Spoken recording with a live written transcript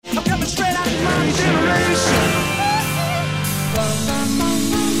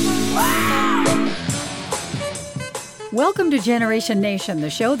Welcome to Generation Nation,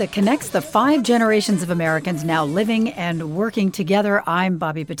 the show that connects the 5 generations of Americans now living and working together. I'm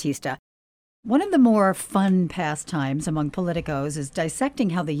Bobby Batista. One of the more fun pastimes among politicos is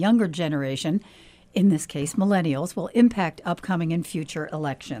dissecting how the younger generation, in this case millennials, will impact upcoming and future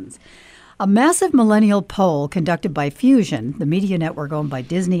elections. A massive millennial poll conducted by Fusion, the media network owned by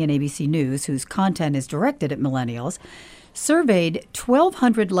Disney and ABC News, whose content is directed at millennials, surveyed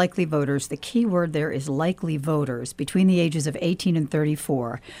 1,200 likely voters, the key word there is likely voters, between the ages of 18 and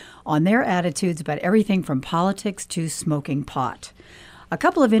 34, on their attitudes about everything from politics to smoking pot. A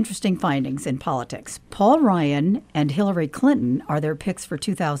couple of interesting findings in politics. Paul Ryan and Hillary Clinton are their picks for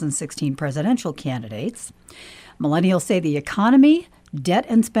 2016 presidential candidates. Millennials say the economy, debt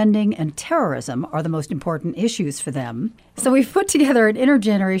and spending, and terrorism are the most important issues for them. So we've put together an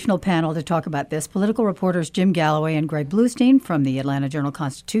intergenerational panel to talk about this. Political reporters Jim Galloway and Greg Bluestein from the Atlanta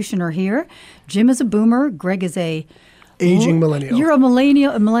Journal-Constitution are here. Jim is a boomer. Greg is a... Aging millennial. You're a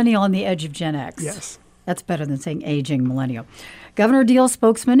millennial on the edge of Gen X. Yes. That's better than saying aging millennial. Governor Deal's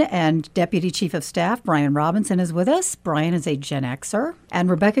spokesman and Deputy Chief of Staff Brian Robinson is with us. Brian is a Gen Xer. And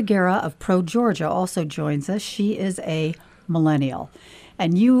Rebecca Guerra of Pro Georgia also joins us. She is a millennial.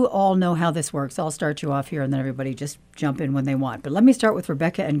 And you all know how this works. I'll start you off here and then everybody just jump in when they want. But let me start with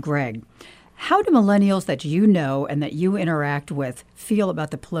Rebecca and Greg. How do millennials that you know and that you interact with feel about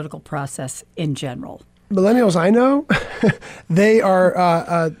the political process in general? Millennials I know, they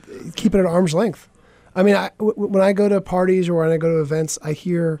are keeping it at arm's length. I mean, when I go to parties or when I go to events, I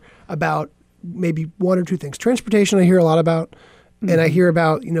hear about maybe one or two things. Transportation I hear a lot about. And I hear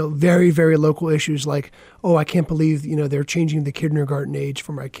about, very, very local issues like, oh, I can't believe, they're changing the kindergarten age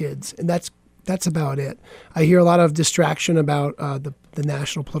for my kids. And that's about it. I hear a lot of distraction about the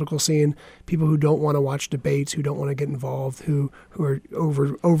national political scene, people who don't want to watch debates, who don't want to get involved, who are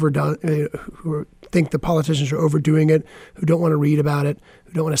overdone, who think the politicians are overdoing it, who don't want to read about it,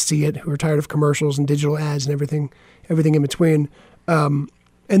 who don't want to see it, who are tired of commercials and digital ads and everything in between.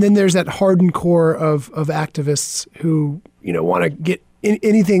 And then there's that hardened core of activists who, want to get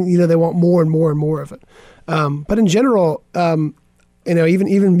anything, they want more and more and more of it. But in general,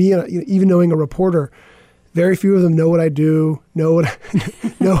 even me, even knowing a reporter, very few of them know what I do,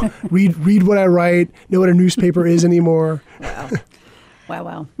 read what I write, know what a newspaper is anymore.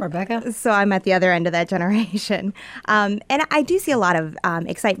 Wow. Rebecca? So I'm at the other end of that generation. And I do see a lot of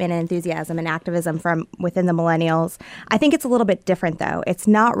excitement and enthusiasm and activism from within the millennials. I think it's a little bit different, though. It's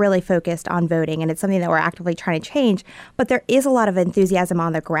not really focused on voting, and it's something that we're actively trying to change. But there is a lot of enthusiasm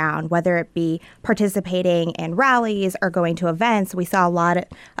on the ground, whether it be participating in rallies or going to events. We saw a lot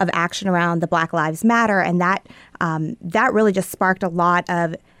of action around the Black Lives Matter, and that really just sparked a lot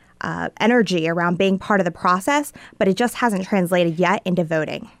of energy around being part of the process, but it just hasn't translated yet into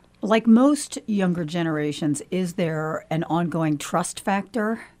voting. Like most younger generations, is there an ongoing trust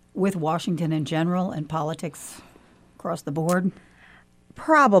factor with Washington in general and politics across the board?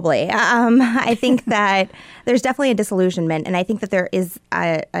 Probably. I think that there's definitely a disillusionment, and I think that there is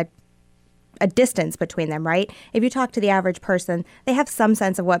a distance between them, right? If you talk to the average person, they have some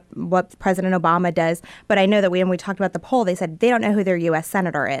sense of what President Obama does. But I know that when we talked about the poll, they said they don't know who their U.S.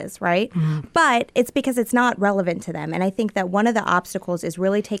 senator is, right? Mm-hmm. But it's because it's not relevant to them. And I think that one of the obstacles is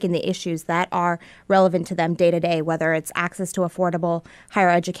really taking the issues that are relevant to them day to day, whether it's access to affordable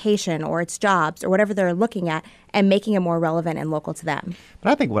higher education or it's jobs or whatever they're looking at, and making it more relevant and local to them.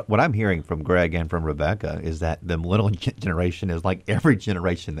 But I think what I'm hearing from Greg and from Rebecca is that the millennial generation is like every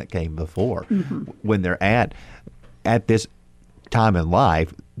generation that came before. Mm-hmm. When they're at this time in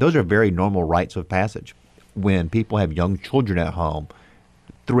life, those are very normal rites of passage. When people have young children at home,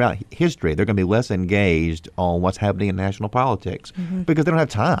 throughout history, they're going to be less engaged on what's happening in national politics because they don't have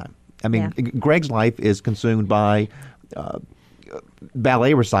time. I mean, Greg's life is consumed by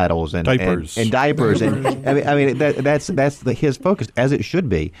ballet recitals and diapers and I mean that's his focus, as it should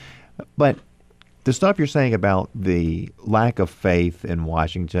be. But the stuff you're saying about the lack of faith in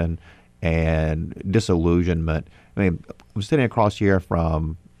Washington and disillusionment. I mean, I'm sitting across here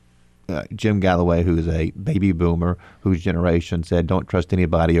from Jim Galloway, who's a baby boomer, whose generation said, "Don't trust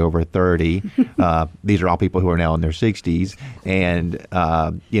anybody over 30." These are all people who are now in their 60s, and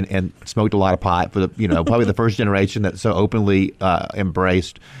smoked a lot of pot for probably the first generation that so openly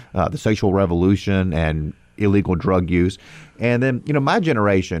embraced the sexual revolution and illegal drug use. And then my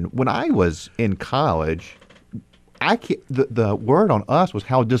generation, when I was in college, the word on us was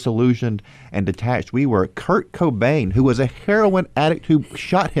how disillusioned and detached we were. Kurt Cobain, who was a heroin addict who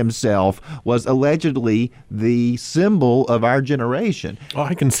shot himself, was allegedly the symbol of our generation. Oh,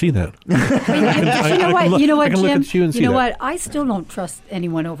 I can see that. You know what, Jim? You know what? I still don't trust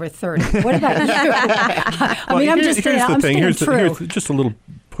anyone over 30. What about you? I mean, I'm just saying. I'm staying true. Here's just a little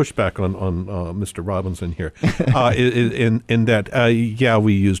pushback on Mr. Robinson here, in that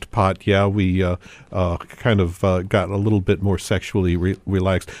we used pot, we kind of got a little bit more sexually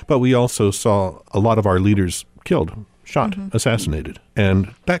relaxed, but we also saw a lot of our leaders killed, shot, assassinated,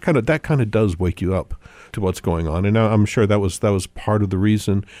 and that kind of does wake you up to what's going on. And I'm sure that was part of the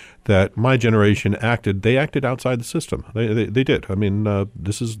reason that my generation acted. They acted outside the system. They did. I mean,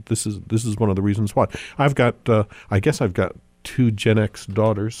 this is one of the reasons why. I've got 2 Gen X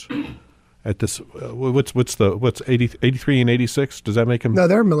daughters. At what's 83 and 86? Does that make them? No,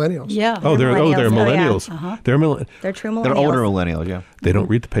 they're millennials. Yeah. They're millennials. Oh, yeah. They're true millennials. They're older millennials. Yeah. They don't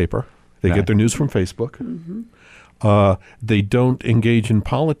read the paper. They get their news from Facebook. They don't engage in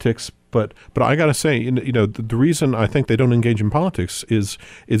politics. But I got to say, the reason I think they don't engage in politics is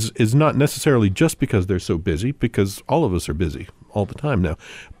not necessarily just because they're so busy, because all of us are busy all the time now.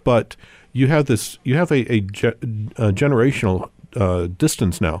 But you have a generational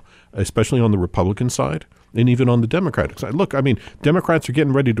distance now, especially on the Republican side and even on the Democratic side. Look, I mean, Democrats are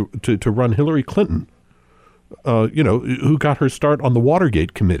getting ready to run Hillary Clinton, who got her start on the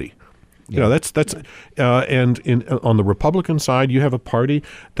Watergate committee. Yeah. And on the Republican side, you have a party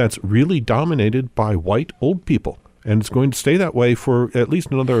that's really dominated by white old people. And it's going to stay that way for at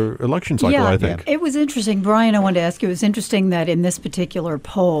least another election cycle, I think. It was interesting. Brian, I wanted to ask you, it was interesting that in this particular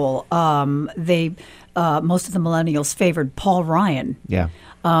poll, most of the millennials favored Paul Ryan. Yeah.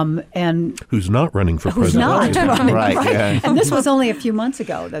 And who's not running for president. Who's not running, right. Yeah. And this was only a few months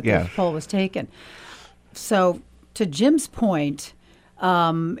ago that the poll was taken. So to Jim's point,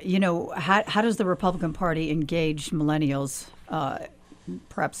 how does the Republican Party engage millennials?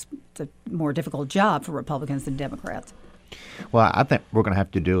 Perhaps it's a more difficult job for Republicans than Democrats. Well, I think we're going to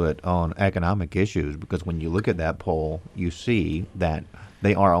have to do it on economic issues, because when you look at that poll, you see that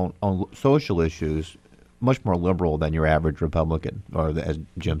they are on social issues much more liberal than your average Republican, or as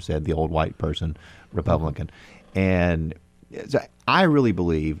Jim said, the old white person Republican. And so I really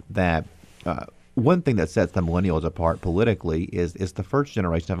believe that one thing that sets the millennials apart politically is the first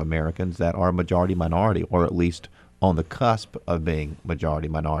generation of Americans that are majority minority, or at least on the cusp of being majority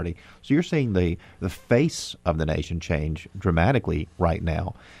minority. So you're seeing the face of the nation change dramatically right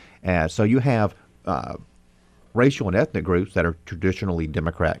now. So you have racial and ethnic groups that are traditionally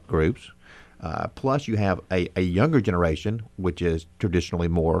Democrat groups. Plus you have a younger generation, which is traditionally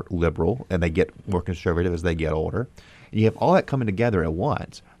more liberal, and they get more conservative as they get older. And you have all that coming together at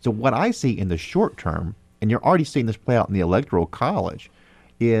once. So what I see in the short term, and you're already seeing this play out in the Electoral College,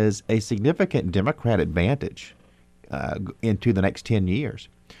 is a significant Democrat advantage into the next 10 years.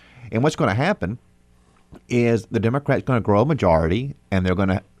 And what's going to happen is the Democrats going to grow a majority, and they're going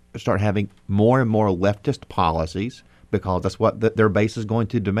to start having more and more leftist policies, because that's what their base is going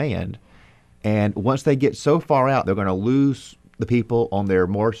to demand. And once they get so far out, they're going to lose the people on their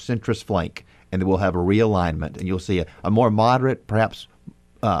more centrist flank, and we'll have a realignment, and you'll see a more moderate, perhaps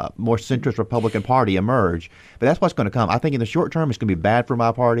more centrist Republican Party emerge. But that's what's going to come. I think in the short term, it's going to be bad for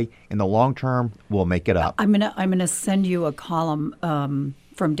my party. In the long term, we'll make it up. I'm gonna send you a column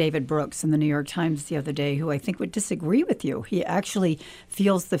from David Brooks in the New York Times the other day, who I think would disagree with you. He actually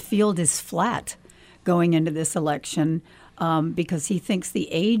feels the field is flat going into this election because he thinks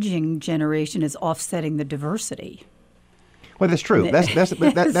the aging generation is offsetting the diversity. Well, that's true. That's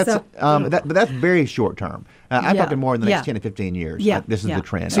very short term. I'm talking more in the next 10 to 15 years. This is the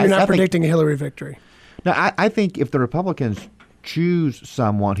trend. So you're not predicting a Hillary victory? No, I think if the Republicans choose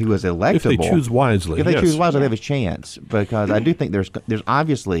someone who is electable, if they choose wisely, they have a chance. Because I do think there's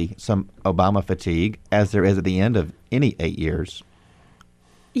obviously some Obama fatigue, as there is at the end of any 8 years.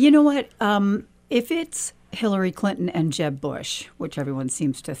 You know what? If it's Hillary Clinton and Jeb Bush, which everyone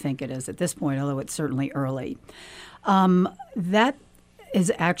seems to think it is at this point, although it's certainly early, that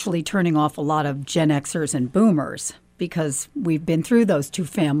is actually turning off a lot of Gen Xers and Boomers, because we've been through those two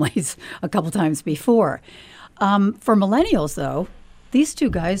families a couple times before. For millennials, though, these two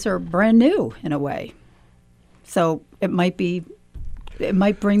guys are brand new in a way. So it might bring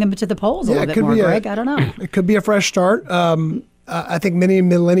them to the polls a little bit more, Greg. I don't know. It could be a fresh start. I think many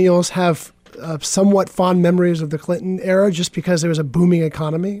millennials have somewhat fond memories of the Clinton era, just because there was a booming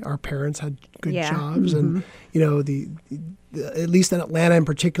economy. Our parents had good jobs, and at least in Atlanta in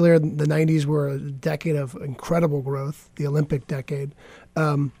particular, the 90s were a decade of incredible growth, the Olympic decade.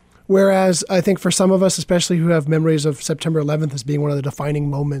 Whereas I think for some of us, especially who have memories of September 11th as being one of the defining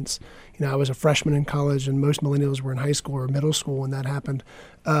moments, I was a freshman in college and most millennials were in high school or middle school when that happened.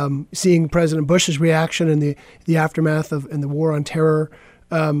 Seeing President Bush's reaction and the aftermath of and the war on terror,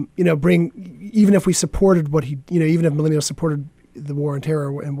 even if we supported what even if millennials supported the war on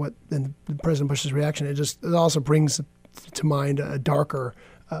terror and President Bush's reaction, it also brings to mind a darker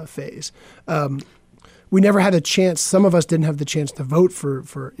phase. We never had a chance. Some of us didn't have the chance to vote for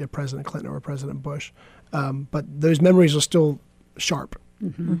President Clinton or President Bush, but those memories are still sharp.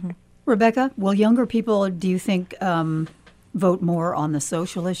 Mm-hmm. Mm-hmm. Rebecca, will younger people, do you think, vote more on the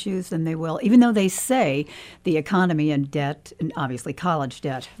social issues than they will, even though they say the economy and debt, and obviously college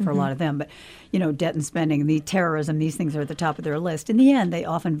debt for a lot of them, but debt and spending, the terrorism, these things are at the top of their list. In the end, they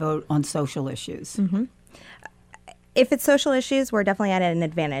often vote on social issues. Mm-hmm. If it's social issues, we're definitely at an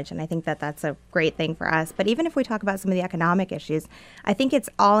advantage, and I think that that's a great thing for us. But even if we talk about some of the economic issues, I think it's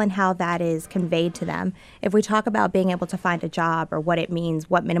all in how that is conveyed to them. If we talk about being able to find a job or what it means,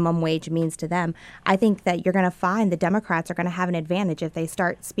 what minimum wage means to them, I think that you're going to find the Democrats are going to have an advantage if they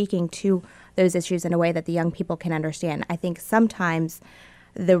start speaking to those issues in a way that the young people can understand. I think sometimes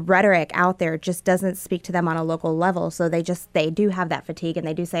the rhetoric out there just doesn't speak to them on a local level. So they do have that fatigue and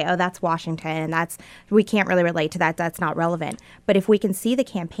they do say, oh, that's Washington and we can't really relate to that. That's not relevant. But if we can see the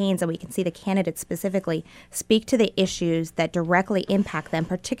campaigns and we can see the candidates specifically speak to the issues that directly impact them,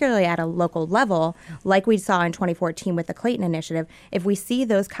 particularly at a local level, like we saw in 2014 with the Clayton Initiative, if we see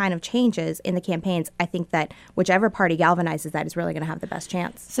those kind of changes in the campaigns, I think that whichever party galvanizes that is really going to have the best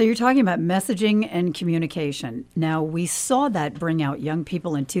chance. So you're talking about messaging and communication. Now, we saw that bring out young people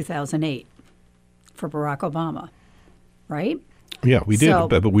in 2008 for Barack Obama, right? Yeah, we did,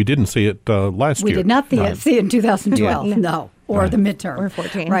 but we didn't see it last year. We did not see it in 2012, or the midterm. Or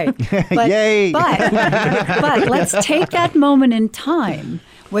 14. Right. But, Yay! But let's take that moment in time,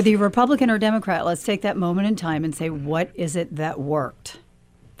 whether you're Republican or Democrat, let's take that moment in time and say, what is it that worked,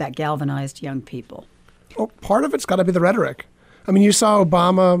 that galvanized young people? Well, part of it's got to be the rhetoric. I mean, you saw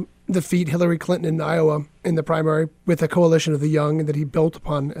Obama defeat Hillary Clinton in Iowa in the primary with a coalition of the young that he built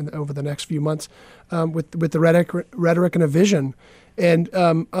upon over the next few months with the rhetoric and a vision. And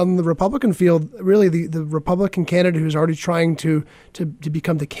on the Republican field, really the Republican candidate who's already trying to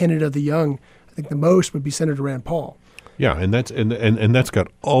become the candidate of the young, I think the most would be Senator Rand Paul. Yeah, and that's got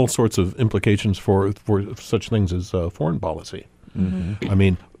all sorts of implications for such things as foreign policy. Mm-hmm. I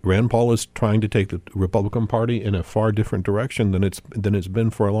mean, Rand Paul is trying to take the Republican Party in a far different direction than it's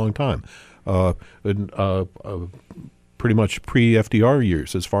been for a long time, pretty much pre-FDR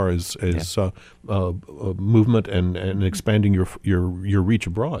years, as far as movement and expanding your reach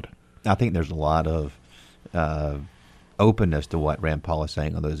abroad. I think there's a lot of openness to what Rand Paul is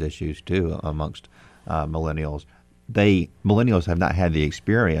saying on those issues too amongst millennials. Millennials have not had the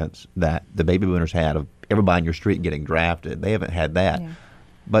experience that the baby boomers had of everybody in your street getting drafted. They haven't had that. Yeah.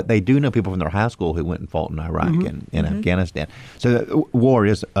 But they do know people from their high school who went and fought in Iraq and Afghanistan. So war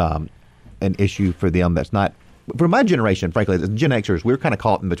is an issue for them that's not. For my generation, frankly, as Gen Xers, we were kind of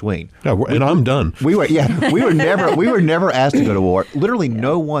caught in between. Yeah, I'm done. We were never asked to go to war. Literally,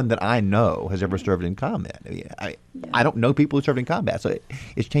 no one that I know has ever served in combat. I don't know people who served in combat, so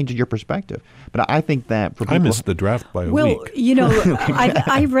it's changing your perspective. But I think that for people, I missed the draft by a week. Well,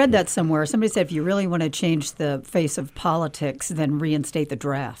 I read that somewhere. Somebody said if you really want to change the face of politics, then reinstate the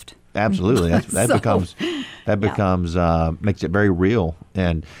draft. Absolutely, that becomes makes it very real.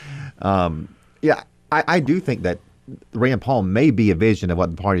 And I do think that Rand Paul may be a vision of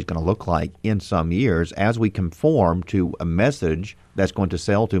what the party is going to look like in some years as we conform to a message that's going to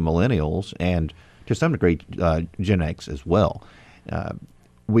sell to millennials and to some degree Gen X as well.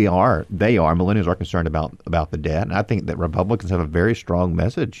 Millennials are concerned about the debt, and I think that Republicans have a very strong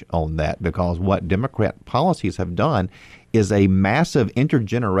message on that because what Democrat policies have done is a massive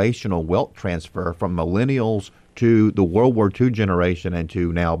intergenerational wealth transfer from millennials to the World War II generation and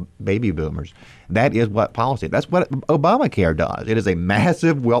to now baby boomers. That is what policy. That's what Obamacare does. It is a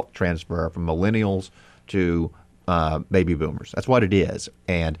massive wealth transfer from millennials to baby boomers. That's what it is.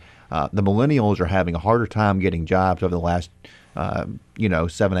 And the millennials are having a harder time getting jobs over the last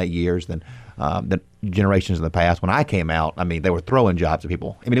 7-8 years than the generations in the past. When I came out, I mean, they were throwing jobs at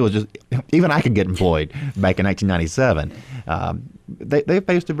people. I mean, it was just even I could get employed back in 1997. They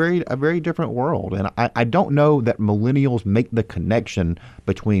faced a very different world, and I don't know that millennials make the connection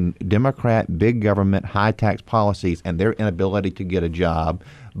between Democrat big government high tax policies and their inability to get a job.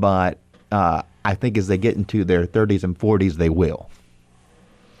 But I think as they get into their 30s and 40s, they will.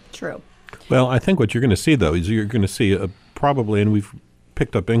 True. Well, I think what you're going to see though is you're going to see probably, and we've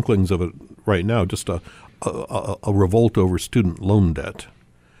picked up inklings of it right now, just a revolt over student loan debt.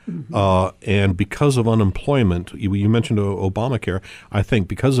 And because of unemployment, you mentioned Obamacare. I think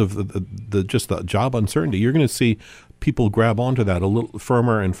because of the job uncertainty, you're going to see people grab onto that a little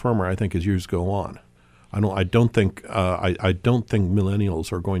firmer and firmer, I think, as years go on. I don't think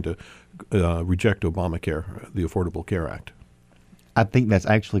millennials are going to reject Obamacare, the Affordable Care Act. I think that's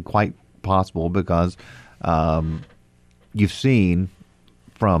actually quite possible because you've seen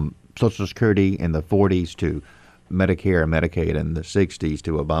from Social Security in the 40s to Medicare and Medicaid in the 60s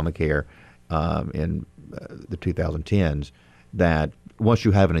to Obamacare in the 2010s that once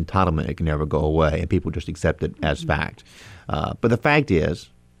you have an entitlement, it can never go away, and people just accept it as fact. But the fact is,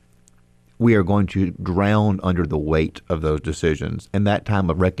 we are going to drown under the weight of those decisions, and that time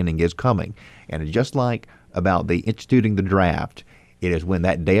of reckoning is coming. And just like about the instituting the draft, it is when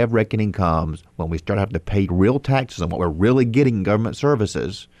that day of reckoning comes, when we start having to pay real taxes on what we're really getting in government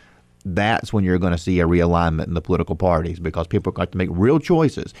services, that's when you're going to see a realignment in the political parties because people are going to make real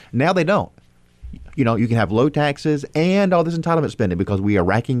choices. Now they don't. You know, you can have low taxes and all this entitlement spending because we are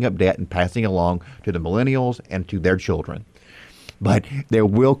racking up debt and passing along to the millennials and to their children. But there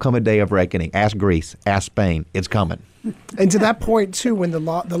will come a day of reckoning. Ask Greece, ask Spain. It's coming. And to that point, too, when the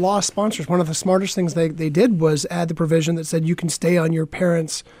law sponsors, one of the smartest things they did was add the provision that said you can stay on your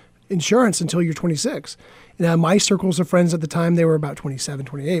parents' insurance until you're 26. Now, my circles of friends at the time, they were about 27,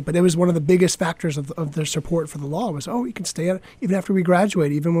 28. But it was one of the biggest factors of their support for the law was, you can stay on even after we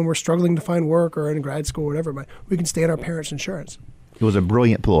graduate, even when we're struggling to find work or in grad school or whatever, but we can stay on our parents' insurance. It was a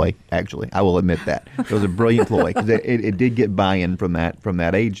brilliant ploy, actually. I will admit that. It was a brilliant ploy because it did get buy-in from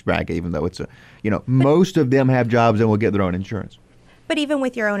that age bracket, even though it's most of them have jobs and will get their own insurance. But even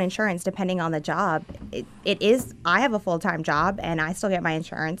with your own insurance, depending on the job, it is, I have a full-time job and I still get my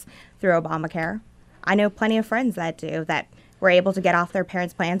insurance through Obamacare. I know plenty of friends that do, that were able to get off their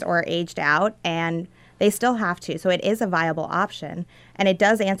parents' plans or aged out, and they still have to. So it is a viable option, and it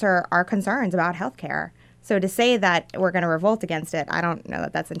does answer our concerns about health care. So to say that we're going to revolt against it, I don't know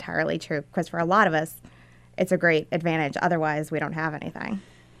that that's entirely true, because for a lot of us, it's a great advantage. Otherwise, we don't have anything.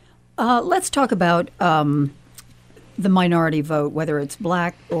 Let's talk about the minority vote, whether it's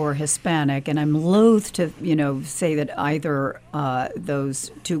black or Hispanic, and I'm loath to, say that either those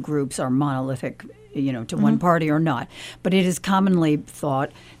two groups are monolithic, to one party or not. But it is commonly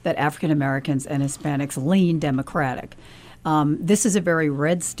thought that African Americans and Hispanics lean Democratic. This is a very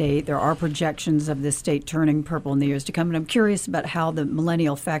red state. There are projections of this state turning purple in the years to come, and I'm curious about how the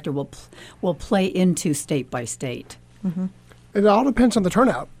millennial factor will play into state by state. Mm-hmm. It all depends on the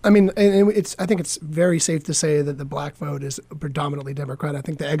turnout. I mean, I think it's very safe to say that the black vote is predominantly Democrat. I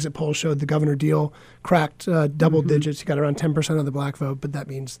think the exit poll showed the Governor Deal cracked double digits. He got around 10% of the black vote, but that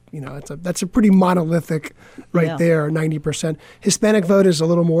means, that's a pretty monolithic there, 90%. Hispanic vote is a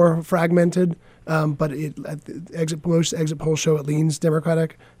little more fragmented, but most exit polls show it leans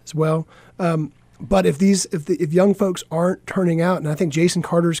Democratic as well. But if young folks aren't turning out, and I think Jason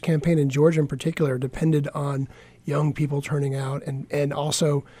Carter's campaign in Georgia in particular depended on young people turning out and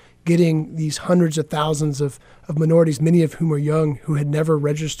also getting these hundreds of thousands of minorities, many of whom are young, who had never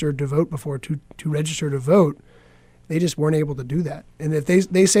registered to vote before, to register to vote. They just weren't able to do that. And if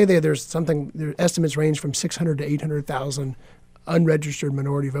they say their estimates range from 600 to 800,000 unregistered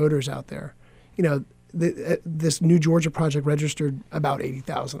minority voters out there. This New Georgia project registered about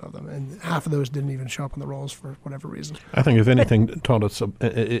 80,000 of them, and half of those didn't even show up on the rolls for whatever reason. I think if anything taught us,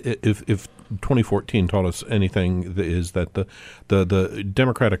 if 2014 taught us anything, is that the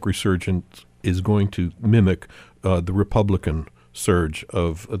Democratic resurgence is going to mimic the Republican surge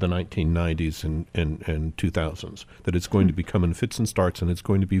of the 1990s and 2000s. That it's going to become in fits and starts, and it's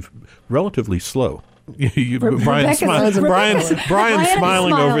going to be relatively slow. Brian's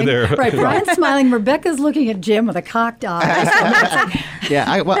smiling over there. Right, Brian's smiling. Rebecca's looking at Jim with a cocked eye. Yeah,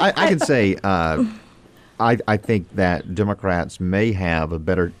 I can say I think that Democrats may have a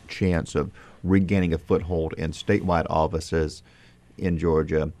better chance of regaining a foothold in statewide offices in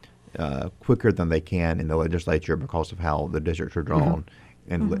Georgia quicker than they can in the legislature because of how the districts are drawn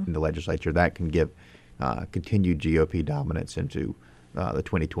in the legislature. That can give continued GOP dominance into the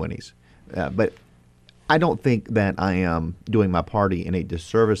 2020s. But I don't think that I am doing my party any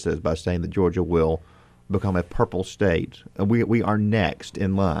disservices by saying that Georgia will become a purple state. We are next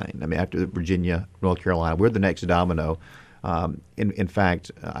in line. I mean, after Virginia, North Carolina, we're the next domino. In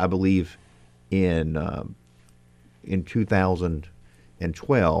fact, I believe in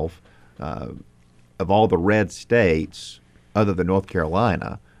 2012, of all the red states, other than North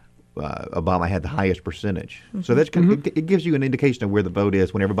Carolina, Obama had the highest percentage. So that's it gives you an indication of where the vote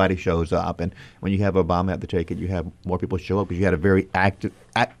is when everybody shows up. And when you have Obama at the ticket, you have more people show up because you had a very active,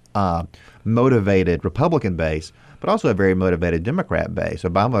 motivated Republican base. but also a very motivated Democrat base.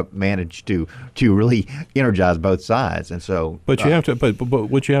 Obama managed to really energize both sides, and so. But you have to. But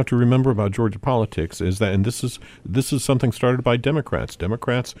what you have to remember about Georgia politics is that, and this is something started by Democrats.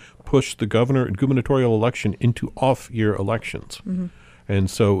 Democrats pushed the gubernatorial election into off-year elections. Mm-hmm. And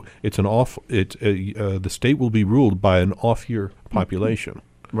so it's the state will be ruled by an off-year population.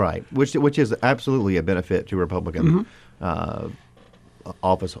 Right, which is absolutely a benefit to Republican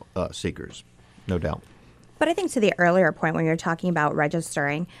office seekers, no doubt. But I think to the earlier point when you're talking about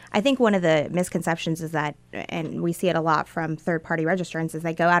registering, I think one of the misconceptions is that, and we see it a lot from third-party registrants, is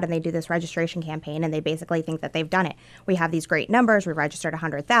they go out and they do this registration campaign and they basically think that they've done it. We have these great numbers. We registered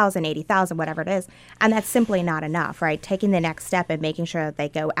 100,000, 80,000, whatever it is. And that's simply not enough, right? Taking the next step and making sure that they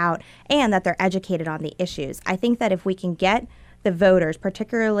go out and that they're educated on the issues. I think that if we can get the voters,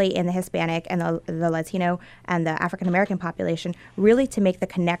 particularly in the Hispanic and the Latino and the African American population, really to make the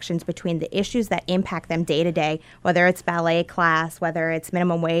connections between the issues that impact them day to day, whether it's ballet class, whether it's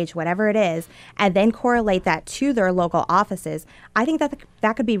minimum wage, whatever it is, and then correlate that to their local offices. I think that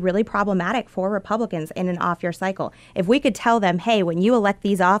that could be really problematic for Republicans in an off-year cycle. If we could tell them, hey, when you elect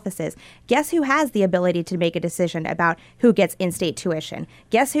these offices, guess who has the ability to make a decision about who gets in-state tuition?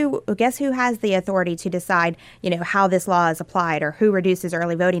 Guess who has the authority to decide, how this law is applied, or who reduces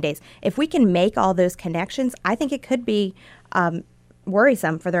early voting days. If we can make all those connections, I think it could be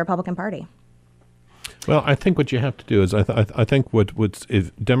worrisome for the Republican Party. Well, I think what you have to do is, I think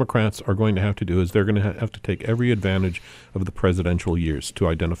if Democrats are going to have to do is they're going to have to take every advantage of the presidential years to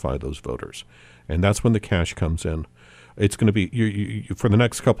identify those voters, and that's when the cash comes in. It's going to be for the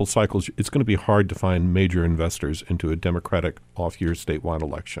next couple cycles. It's going to be hard to find major investors into a Democratic off-year statewide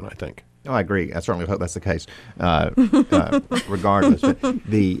election, I think. Oh, I agree. I certainly hope that's the case. Regardless,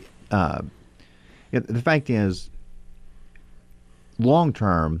 the fact is, long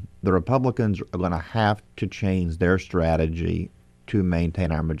term, the Republicans are going to have to change their strategy to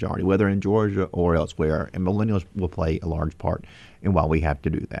maintain our majority, whether in Georgia or elsewhere. And millennials will play a large part in why we have to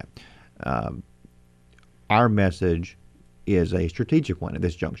do that. Our message is a strategic one at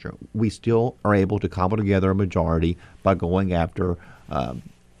this juncture. We still are able to cobble together a majority by going after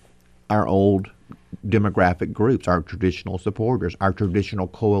our old demographic groups, our traditional supporters, our traditional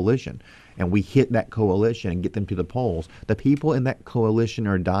coalition. And we hit that coalition and get them to the polls. The people in that coalition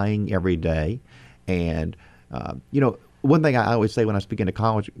are dying every day. And, one thing I always say when I speak into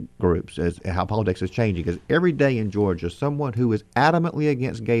college groups is how politics is changing, is every day in Georgia, someone who is adamantly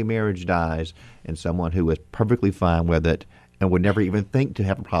against gay marriage dies, and someone who is perfectly fine with it and would never even think to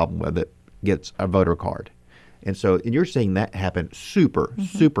have a problem with it gets a voter card. And so you're seeing that happen super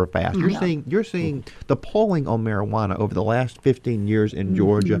fast. You're seeing the polling on marijuana over the last 15 years in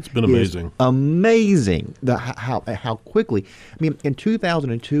Georgia. It's been amazing. Amazing how quickly. I mean, in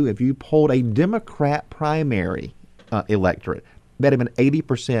 2002, if you polled a Democrat primary electorate, that had been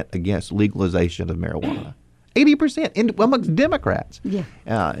 80% against legalization of marijuana. 80% amongst Democrats. Yeah.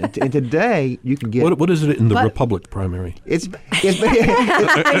 And today you can get. What is it in the Republic primary? It's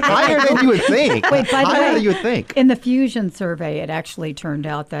higher than you would think. Wait, by the higher way, than you would think. In the Fusion survey, it actually turned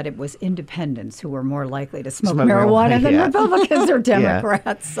out that it was independents who were more likely to smoke marijuana than Republicans or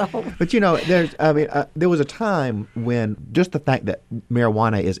Democrats. Yeah. So. But there was a time when just the fact that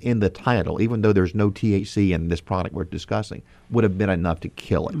marijuana is in the title, even though there's no THC in this product we're discussing, would have been enough to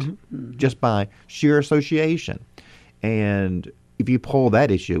kill it, just by sheer association. And if you poll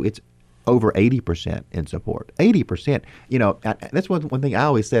that issue, it's over 80% in support. 80%. That's one thing I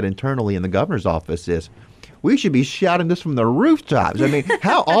always said internally in the governor's office is we should be shouting this from the rooftops. I mean,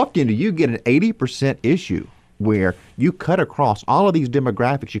 how often do you get an 80% issue where you cut across all of these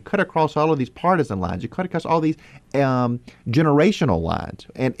demographics, you cut across all of these partisan lines, you cut across all these generational lines?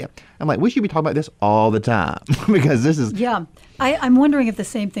 And I'm like, we should be talking about this all the time because this is... Yeah. I'm wondering if the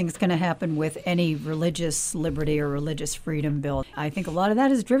same thing is going to happen with any religious liberty or religious freedom bill. I think a lot of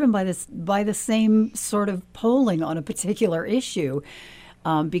that is driven by the same sort of polling on a particular issue,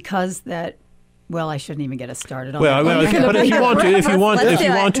 because that. Well, I shouldn't even get us started on that. But if you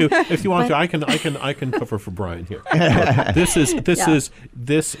want to, I can cover for Brian here. This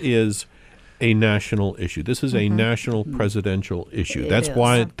is a national issue. This is a national presidential issue. That's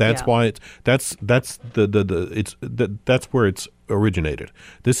why it's originated.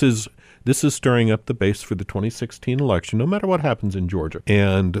 This is stirring up the base for the 2016 election, no matter what happens in Georgia.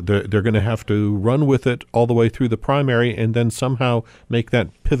 And they're going to have to run with it all the way through the primary and then somehow make that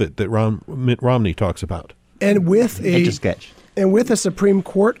pivot that Mitt Romney talks about. And with a Supreme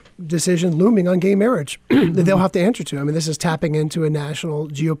Court decision looming on gay marriage that they'll have to answer to. I mean, this is tapping into a national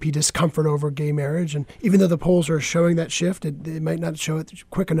GOP discomfort over gay marriage. And even though the polls are showing that shift, it might not show it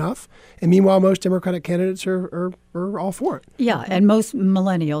quick enough. And meanwhile, most Democratic candidates are are all for it. Yeah, and most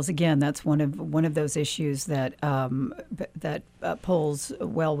millennials, again, that's one of those issues that polls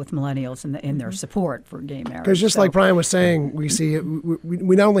well with millennials in their support for gay marriage. Because just like Brian was saying, we see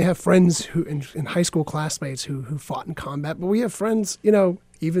we not only have friends who in high school classmates who fought in combat, but we have friends,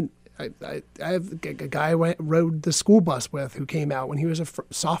 even I have a guy I rode the school bus with who came out when he was a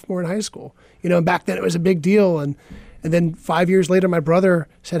sophomore in high school. And back then it was a big deal, and then 5 years later, my brother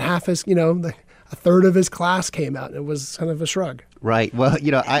said half his, a third of his class came out, and it was kind of a shrug. Right. Well,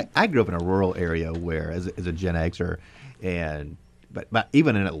 I grew up in a rural area where, as a Gen Xer, but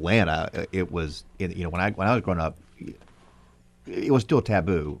even in Atlanta, it was when I was growing up, it was still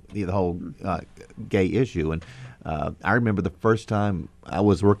taboo, the whole gay issue. And I remember the first time I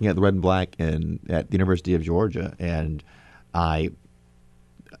was working at the Red and Black at the University of Georgia, and I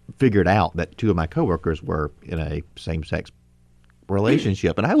figured out that two of my coworkers were in a same-sex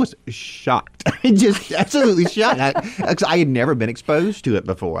relationship, and I was shocked, just absolutely shocked. I had never been exposed to it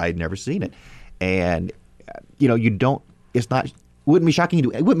before. I had never seen it, and you don't. It's not. It wouldn't be shocking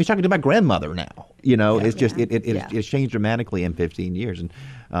to my grandmother now. It's changed dramatically in 15 years, and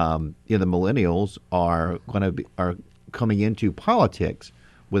the millennials are coming into politics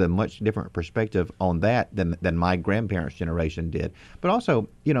with a much different perspective on that than my grandparents' generation did. But also,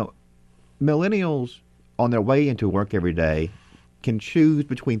 millennials on their way into work every day can choose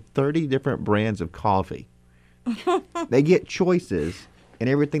between 30 different brands of coffee. They get choices in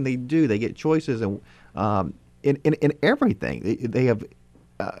everything they do. They get choices in everything. They have,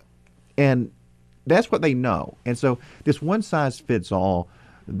 and that's what they know. And so this one size fits all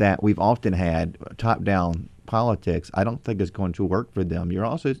that we've often had, top down politics, I don't think is going to work for them.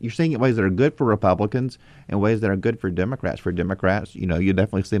 You're seeing it ways that are good for Republicans and ways that are good for Democrats. For Democrats, you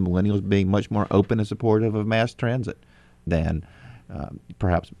definitely see millennials being much more open and supportive of mass transit than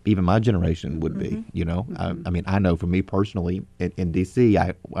perhaps even my generation would be. I know for me personally, in D.C.,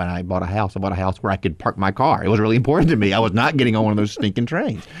 when I bought a house where I could park my car. It was really important to me. I was not getting on one of those stinking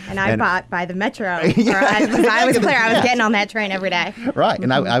trains. And I bought by the Metro. I was clear. I was getting on that train every day. Right,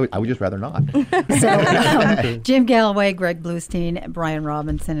 and I would just rather not. So, Jim Galloway, Greg Bluestein, Brian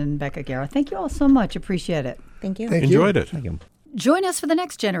Robinson, and Becca Guerra, thank you all so much. Appreciate it. Thank you. Enjoyed it. Thank you. Join us for the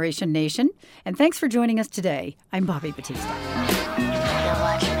next Generation Nation, and thanks for joining us today. I'm Bobby Batista.